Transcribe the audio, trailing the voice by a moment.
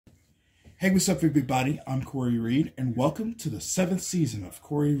Hey, what's up, everybody? I'm Corey Reed, and welcome to the 7th season of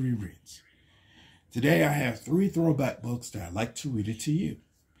Corey Rereads. Today, I have 3 throwback books that I'd like to read it to you,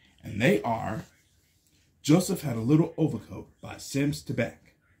 and they are Joseph Had a Little Overcoat by TABACK,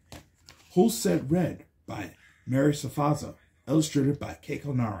 Who Said Red by Mary Safaza, illustrated by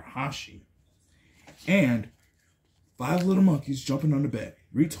Keiko Narahashi, and 5 Little Monkeys Jumping on the Bed,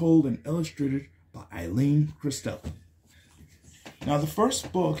 retold and illustrated by Eileen Cristelli. Now, the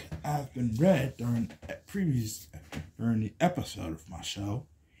first book I've been read during the episode of my show,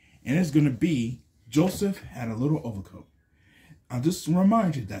 and it's going to be Joseph Had a Little Overcoat. I'll just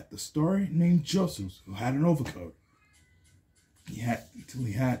remind you that the story named Joseph, who had an overcoat, he had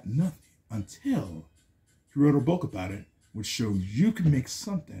nothing until he wrote a book about it, which shows you can make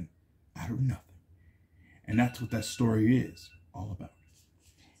something out of nothing. And that's what that story is all about.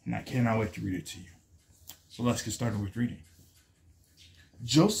 And I cannot wait to read it to you. So let's get started with reading.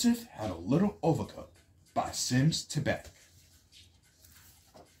 Joseph Had a Little Overcoat by TABACK.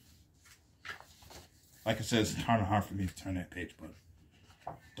 Like I said, it's kind of hard for me to turn that page, but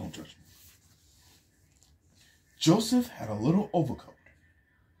don't judge me. Joseph had a little overcoat.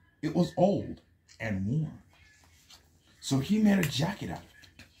 It was old and worn. So he made a jacket out of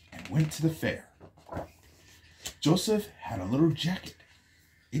it and went to the fair. Joseph had a little jacket.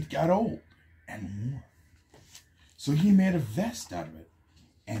 It got old and worn. So he made a vest out of it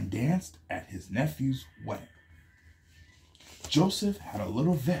and danced at his nephew's wedding. Joseph had a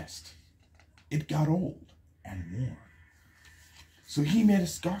little vest. It got old and worn. So he made a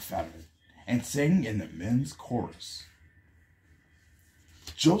scarf out of it and sang in the men's chorus.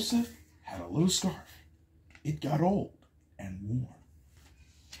 Joseph had a little scarf. It got old and worn.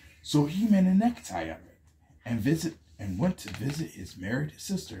 So he made a necktie out of it and went to visit his married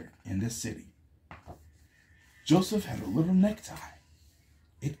sister in the city. Joseph had a little necktie.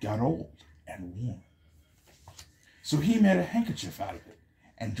 It got old and worn. So he made a handkerchief out of it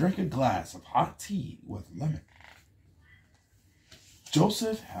and drank a glass of hot tea with lemon.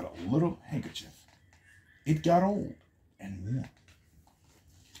 Joseph had a little handkerchief. It got old and worn.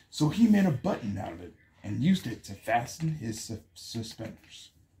 So he made a button out of it and used it to fasten his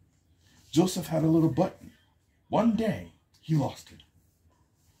suspenders. Joseph had a little button. One day, he lost it.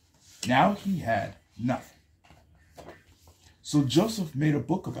 Now he had nothing. So Joseph made a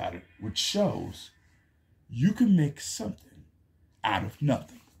book about it, which shows you can make something out of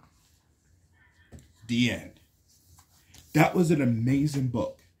nothing. The end. That was an amazing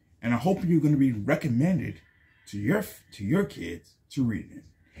book, and I hope you're going to be recommended to your kids to read it.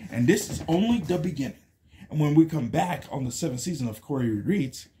 And this is only the beginning. And when we come back on the 7th season of Corey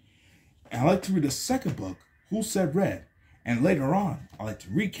Reads, I'd like to read the second book, Who Said Red? And later on, I'd like to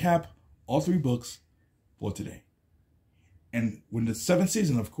recap all 3 books for today. And when the 7th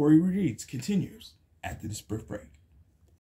season of Corey Reads continues after this brief break.